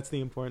Memphis. That's the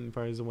important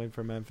part, is a win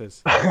for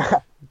Memphis.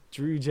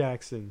 Drew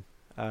Jackson,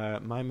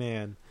 my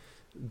man.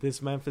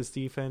 This Memphis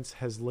defense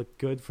has looked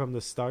good from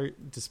the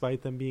start,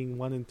 despite them being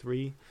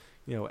 1-3.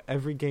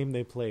 Every game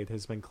they played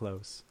has been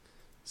close.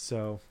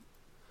 So,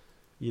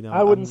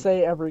 I wouldn't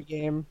say every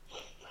game.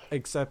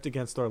 Except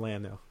against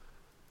Orlando.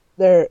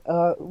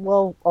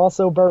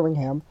 Also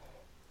Birmingham.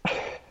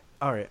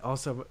 All right.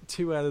 Also,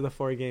 2 out of the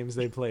 4 games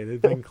they played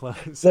have been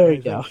close. There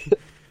you go.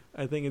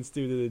 I think it's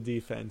due to the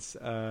defense.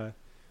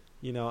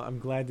 I'm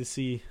glad to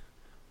see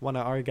one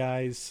of our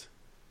guys,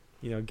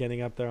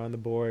 getting up there on the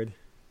board,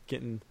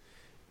 getting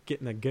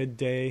a good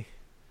day,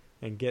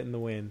 and getting the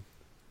win.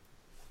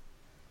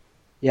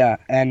 Yeah,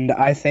 and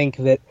I think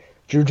that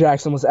Drew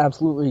Jackson was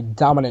absolutely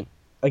dominant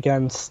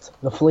against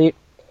the Fleet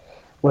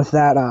with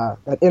that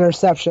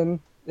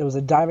interception. It was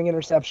a diving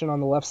interception on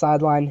the left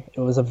sideline.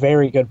 It was a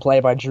very good play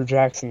by Drew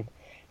Jackson,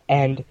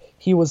 and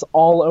he was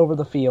all over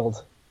the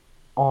field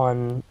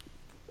on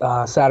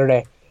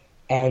Saturday.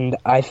 And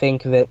I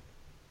think that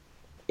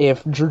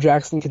if Drew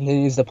Jackson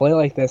continues to play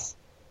like this,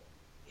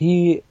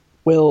 he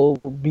will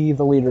be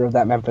the leader of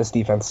that Memphis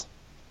defense.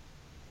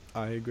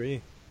 I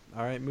agree.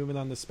 All right, moving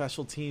on to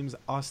special teams.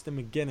 Austin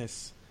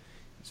McGinnis,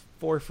 he's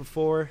 4 for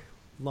 4,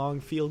 long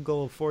field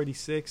goal of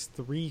 46,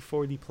 3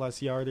 40-plus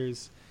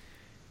yarders,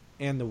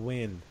 and the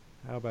win.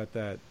 How about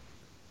that?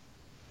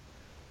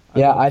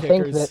 Yeah, I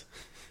think that...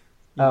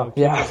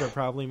 kickers are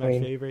probably my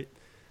favorite.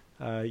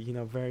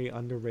 Very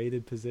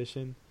underrated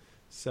position.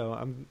 So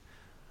I'm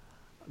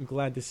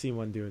glad to see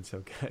one doing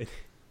so good.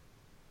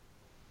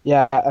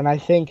 Yeah, and I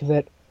think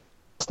that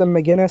Austin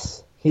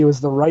McGinnis, he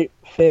was the right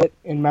fit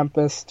in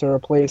Memphis to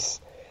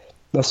replace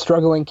the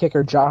struggling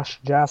kicker Josh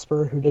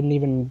Jasper, who didn't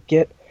even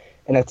get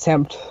an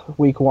attempt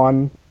week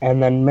 1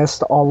 and then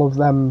missed all of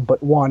them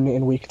but one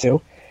in week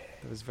 2.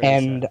 It was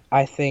very sad.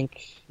 I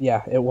think,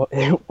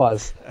 it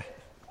was.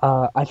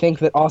 I think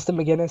that Austin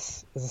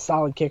McGinnis is a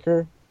solid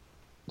kicker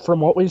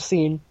from what we've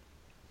seen.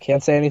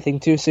 Can't say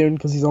anything too soon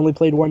because he's only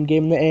played 1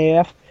 game in the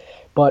AAF,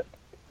 but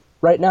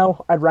right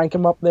now I'd rank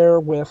him up there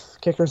with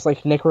kickers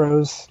like Nick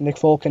Rose, Nick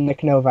Folk, and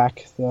Nick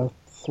Novak, the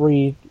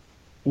 3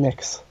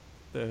 Nicks.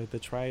 The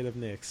triad of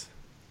Knicks.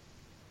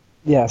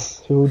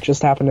 Yes, who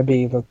just happen to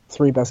be the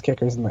 3 best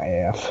kickers in the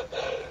AAF.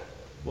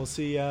 We'll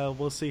see.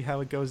 We'll see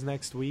how it goes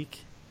next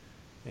week,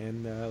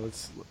 and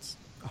let's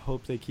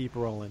hope they keep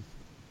rolling.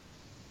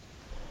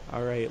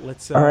 All right,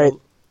 let's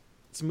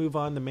move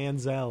on to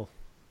Manziel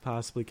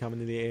possibly coming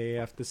to the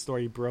AAF. This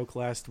story broke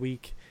last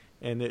week,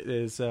 and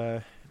it's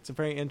a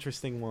very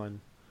interesting one.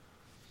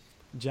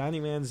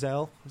 Johnny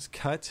Manziel was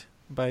cut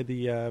by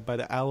the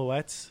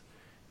Alouettes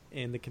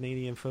in the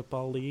Canadian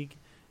Football League,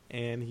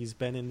 and he's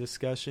been in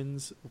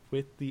discussions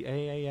with the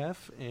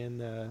AAF,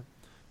 and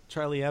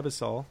Charlie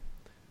Ebersol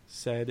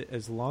said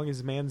as long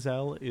as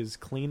Manziel is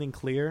clean and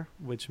clear,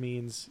 which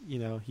means,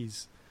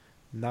 he's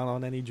not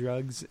on any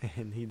drugs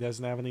and he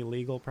doesn't have any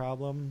legal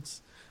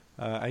problems,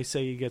 I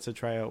say he gets a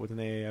tryout with an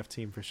AAF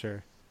team for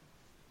sure.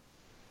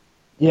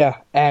 Yeah,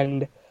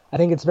 and I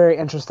think it's very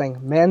interesting.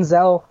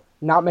 Manziel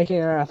not making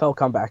an NFL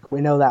comeback. We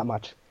know that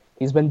much.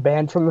 He's been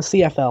banned from the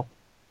CFL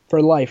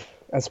for life,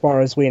 as far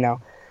as we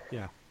know.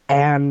 Yeah.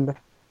 And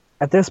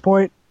at this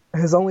point,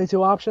 his only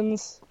 2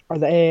 options are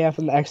the AAF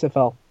and the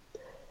XFL.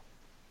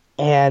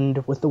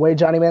 And with the way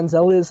Johnny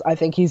Manziel is, I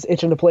think he's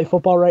itching to play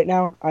football right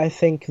now. I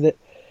think that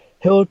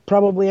he'll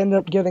probably end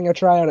up getting a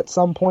tryout at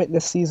some point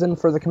this season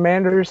for the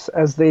Commanders,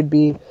 as they'd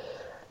be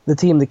the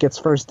team that gets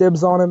first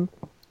dibs on him,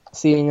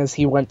 seeing as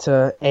he went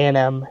to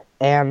A&M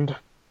and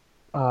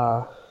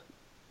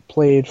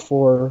played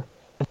for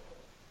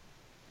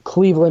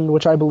Cleveland,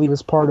 which I believe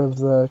is part of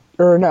the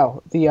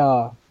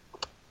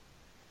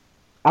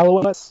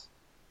Alouettes.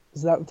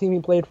 Is that the team he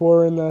played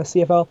for in the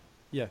CFL?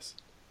 Yes.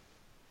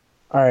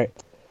 All right.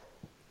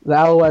 The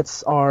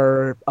Alouettes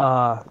are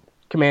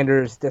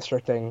Commanders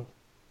districting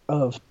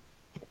of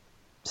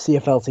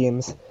CFL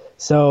teams.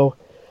 So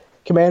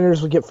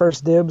Commanders would get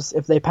first dibs.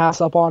 If they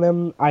pass up on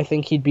him, I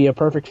think he'd be a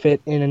perfect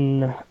fit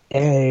in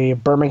a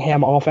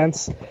Birmingham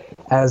offense,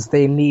 as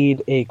they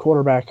need a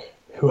quarterback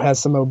who has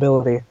some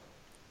mobility.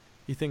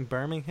 You think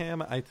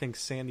Birmingham? I think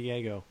San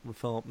Diego with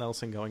Philip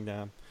Nelson going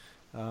down.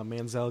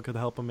 Manziel could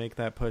help him make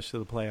that push to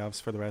the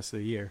playoffs for the rest of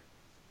the year.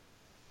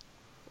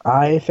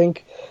 I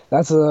think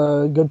that's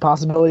a good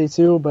possibility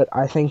too, but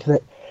I think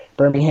that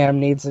Birmingham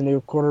needs a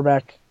new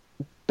quarterback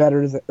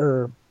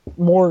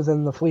more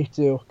than the Fleet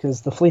do,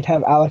 because the Fleet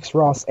have Alex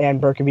Ross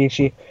and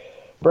Berkovici.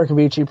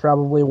 Berkovici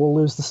probably will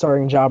lose the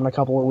starting job in a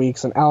couple of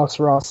weeks, and Alex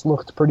Ross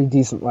looked pretty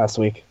decent last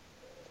week.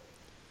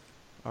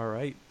 All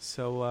right,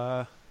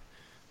 so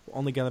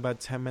only got about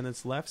 10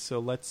 minutes left, so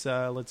let's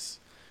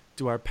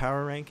do our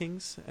power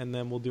rankings, and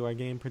then we'll do our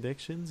game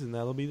predictions, and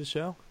that'll be the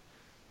show.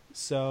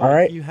 So all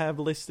right. If you have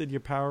listed your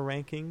power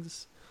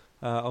rankings,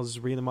 I'll just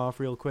read them off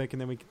real quick, and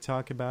then we can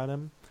talk about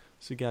them.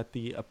 So we got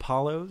the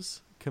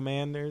Apollos,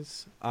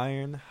 Commanders,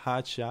 Iron,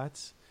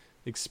 Hotshots,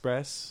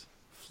 Express,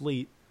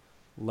 Fleet,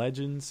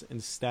 Legends,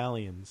 and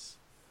Stallions.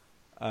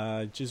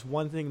 Just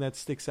one thing that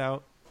sticks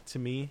out to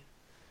me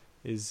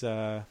is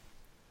you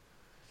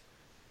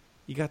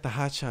got the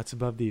Hotshots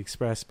above the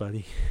Express,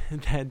 buddy.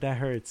 that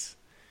hurts.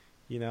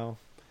 You know,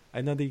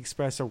 I know the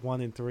Express are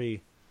 1-3,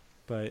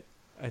 but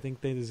I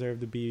think they deserve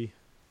to be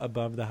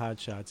above the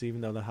Hotshots,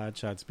 even though the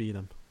Hotshots beat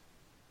them.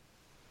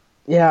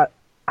 Yeah,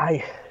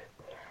 I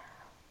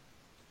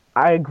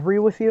agree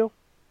with you,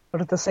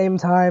 but at the same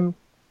time,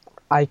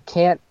 I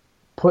can't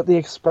put the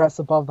Express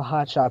above the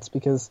Hotshots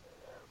because,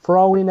 for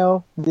all we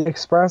know, the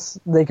Express,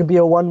 they could be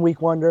a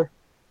one-week wonder.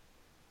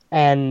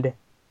 And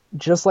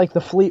just like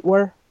the Fleet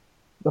were,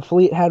 the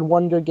Fleet had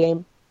one good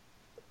game,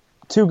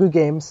 two good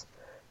games,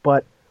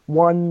 but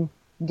one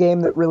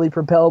game that really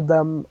propelled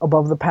them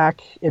above the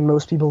pack in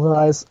most people's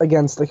eyes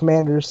against the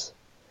Commanders.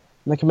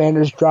 And the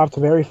Commanders dropped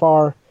very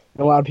far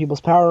in a lot of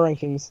people's power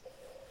rankings.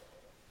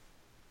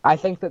 I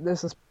think that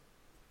this is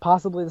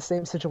possibly the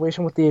same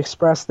situation with the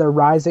Express. They're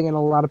rising in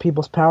a lot of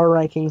people's power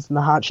rankings, and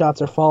the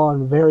Hotshots are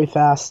falling very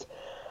fast.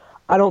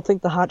 I don't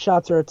think the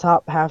Hotshots are a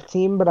top half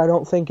team, but I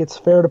don't think it's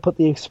fair to put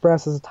the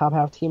Express as a top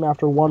half team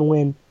after one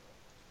win.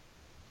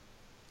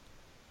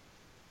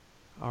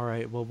 All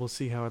right, well, we'll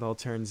see how it all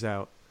turns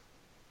out.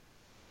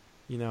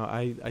 You know,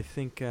 I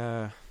think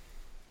the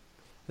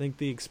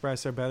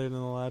Express are better than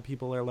a lot of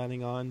people are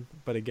letting on,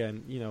 but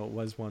again, you know, it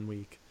was 1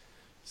 week,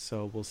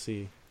 so we'll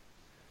see.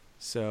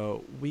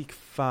 So week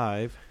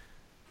 5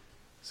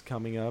 is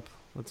coming up.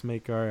 Let's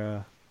make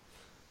our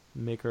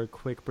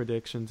quick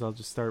predictions. I'll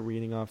just start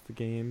reading off the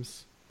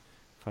games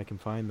if I can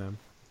find them.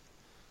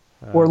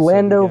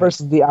 Orlando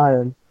versus the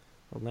Iron.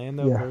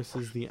 Orlando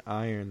versus the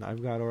Iron.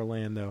 I've got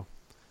Orlando.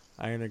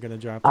 Iron are going to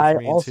drop to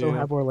 3-2. I also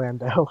have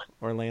Orlando.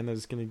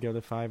 Orlando's going to go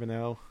to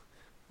 5-0.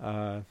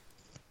 I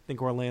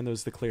think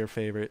Orlando's the clear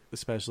favorite,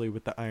 especially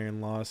with the Iron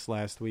loss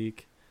last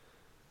week.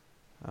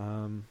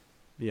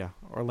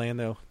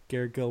 Orlando.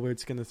 Garrett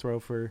Gilbert's going to throw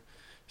for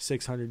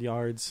 600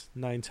 yards,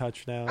 9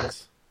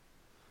 touchdowns.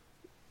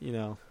 You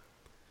know,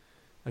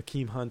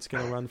 Akeem Hunt's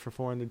going to run for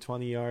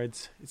 420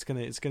 yards. It's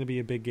going to be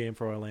a big game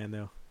for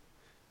Orlando.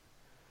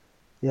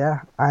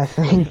 Yeah, I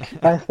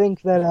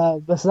think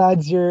that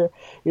besides your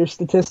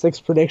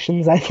statistics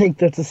predictions, I think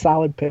that's a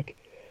solid pick.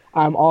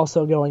 I'm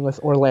also going with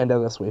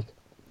Orlando this week.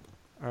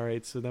 All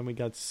right, so then we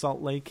got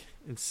Salt Lake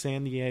and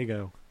San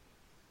Diego.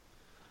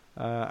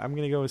 I'm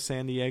going to go with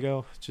San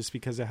Diego just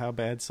because of how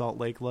bad Salt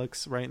Lake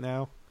looks right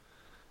now.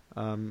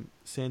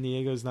 San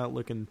Diego's not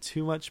looking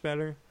too much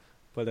better,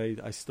 but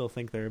I still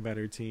think they're a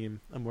better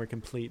team, a more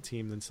complete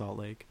team than Salt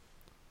Lake.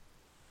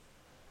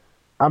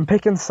 I'm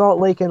picking Salt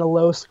Lake in a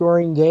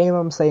low-scoring game.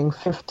 I'm saying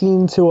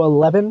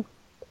 15-11. Okay.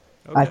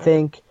 I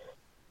think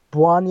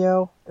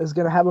Buono is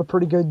going to have a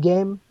pretty good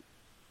game,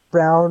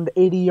 around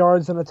 80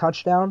 yards and a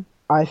touchdown.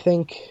 I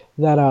think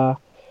that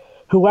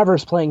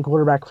whoever's playing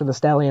quarterback for the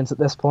Stallions at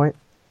this point,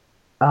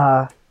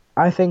 I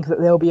think that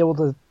they'll be able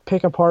to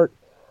pick apart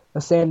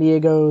San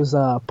Diego's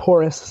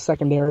porous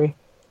secondary.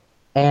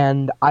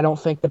 And I don't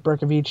think that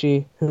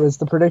Berkovici, who is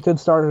the predicted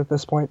starter at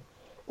this point,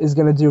 is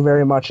going to do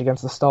very much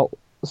against the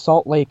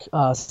Salt Lake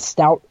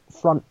stout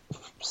front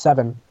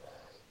seven,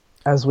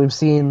 as we've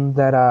seen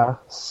that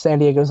San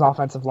Diego's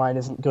offensive line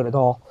isn't good at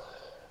all.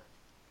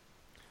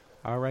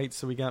 All right,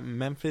 so we got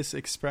Memphis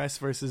Express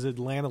versus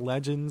Atlanta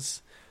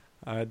Legends.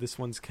 This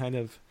one's kind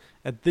of,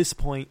 at this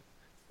point,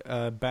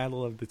 a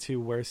battle of the two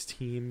worst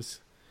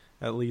teams,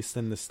 at least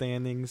in the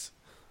standings,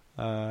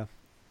 in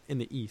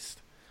the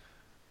East.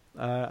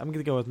 I'm going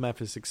to go with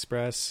Memphis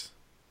Express.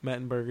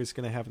 Mettenberger's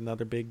going to have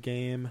another big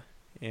game,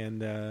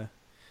 and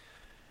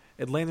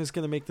Atlanta's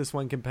going to make this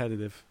one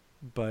competitive,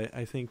 but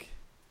I think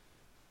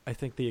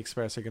the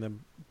Express are going to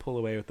pull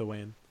away with the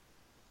win.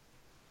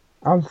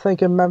 I'm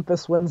thinking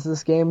Memphis wins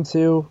this game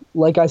too.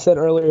 Like I said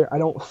earlier, I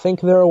don't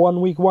think they're a 1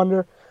 week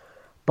wonder,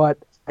 but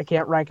I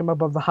can't rank them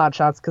above the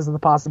Hotshots because of the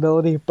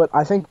possibility. But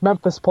I think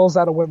Memphis pulls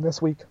out a win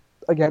this week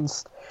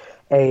against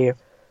a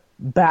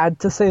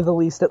bad, to say the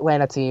least,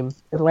 Atlanta team.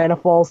 Atlanta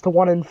falls to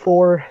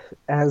 1-4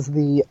 as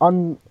the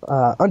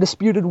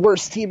undisputed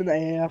worst team in the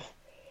AAF.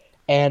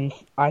 And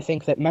I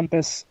think that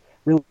Memphis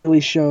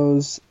really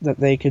shows that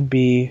they could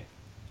be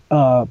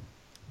a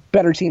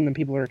better team than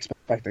people are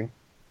expecting.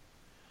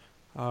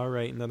 All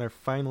right, and then our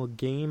final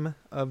game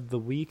of the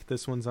week.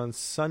 This one's on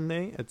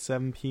Sunday at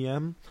 7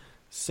 p.m.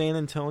 San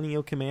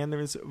Antonio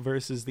Commanders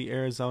versus the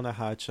Arizona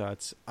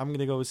Hotshots. I'm going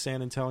to go with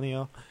San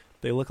Antonio.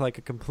 They look like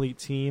a complete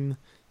team.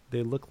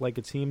 They look like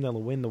a team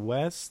that'll win the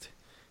West.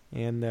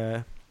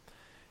 And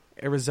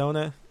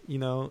Arizona, you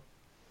know,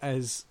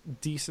 as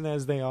decent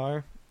as they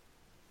are,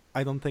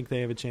 I don't think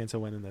they have a chance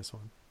of winning this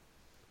one.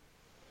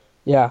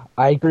 Yeah,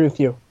 I agree with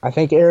you. I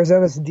think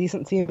Arizona's a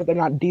decent team, but they're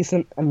not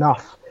decent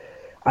enough.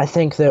 I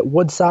think that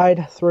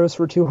Woodside throws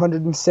for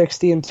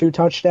 260 and 2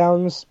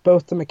 touchdowns,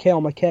 both to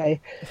Mikhail McKay.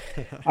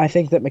 I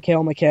think that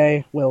Mikhail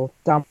McKay will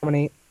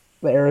dominate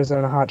the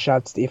Arizona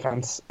Hotshots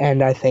defense,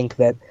 and I think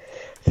that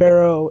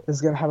Farrow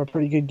is going to have a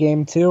pretty good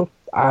game too.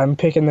 I'm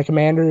picking the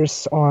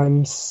Commanders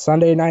on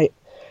Sunday night,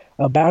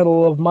 a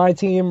battle of my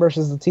team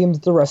versus the teams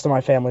the rest of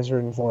my family's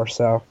rooting for,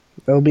 so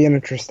it'll be an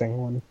interesting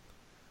one.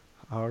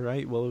 All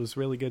right. Well, it was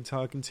really good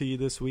talking to you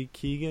this week,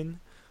 Keegan.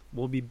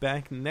 We'll be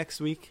back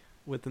next week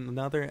with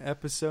another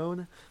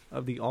episode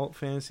of the Alt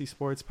Fantasy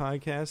Sports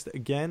Podcast.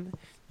 Again,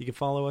 you can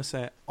follow us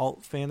at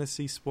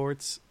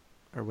AltFantasySports,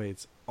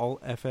 it's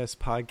AltFS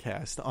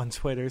Podcast on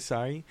Twitter,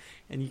 sorry.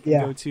 And you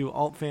can go to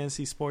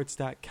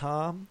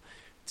AltFantasySports.com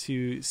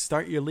to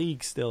start your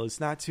league still. It's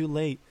not too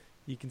late.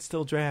 You can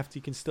still draft.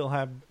 You can still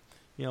have,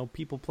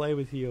 people play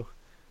with you.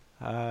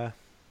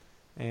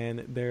 And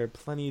there are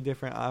plenty of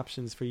different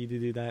options for you to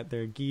do that.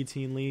 There are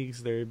guillotine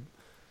leagues. There are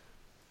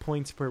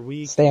points per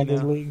week.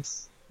 Standard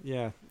leagues.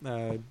 Yeah.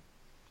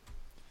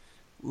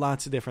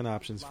 Lots of different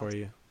options for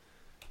you.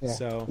 Yeah.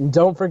 So and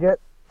don't forget,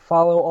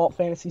 follow Alt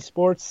Fantasy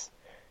Sports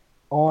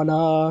on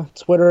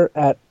Twitter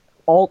at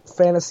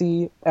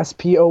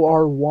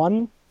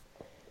AltFantasySpor1.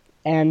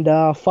 And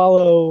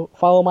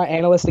follow my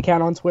analyst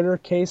account on Twitter,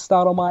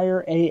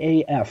 Stottlemyre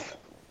AAF.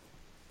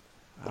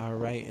 All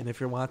right, and if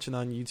you're watching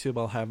on YouTube,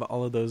 I'll have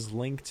all of those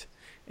linked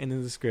in the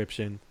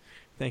description.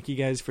 Thank you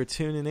guys for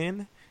tuning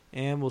in,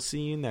 and we'll see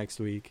you next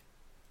week.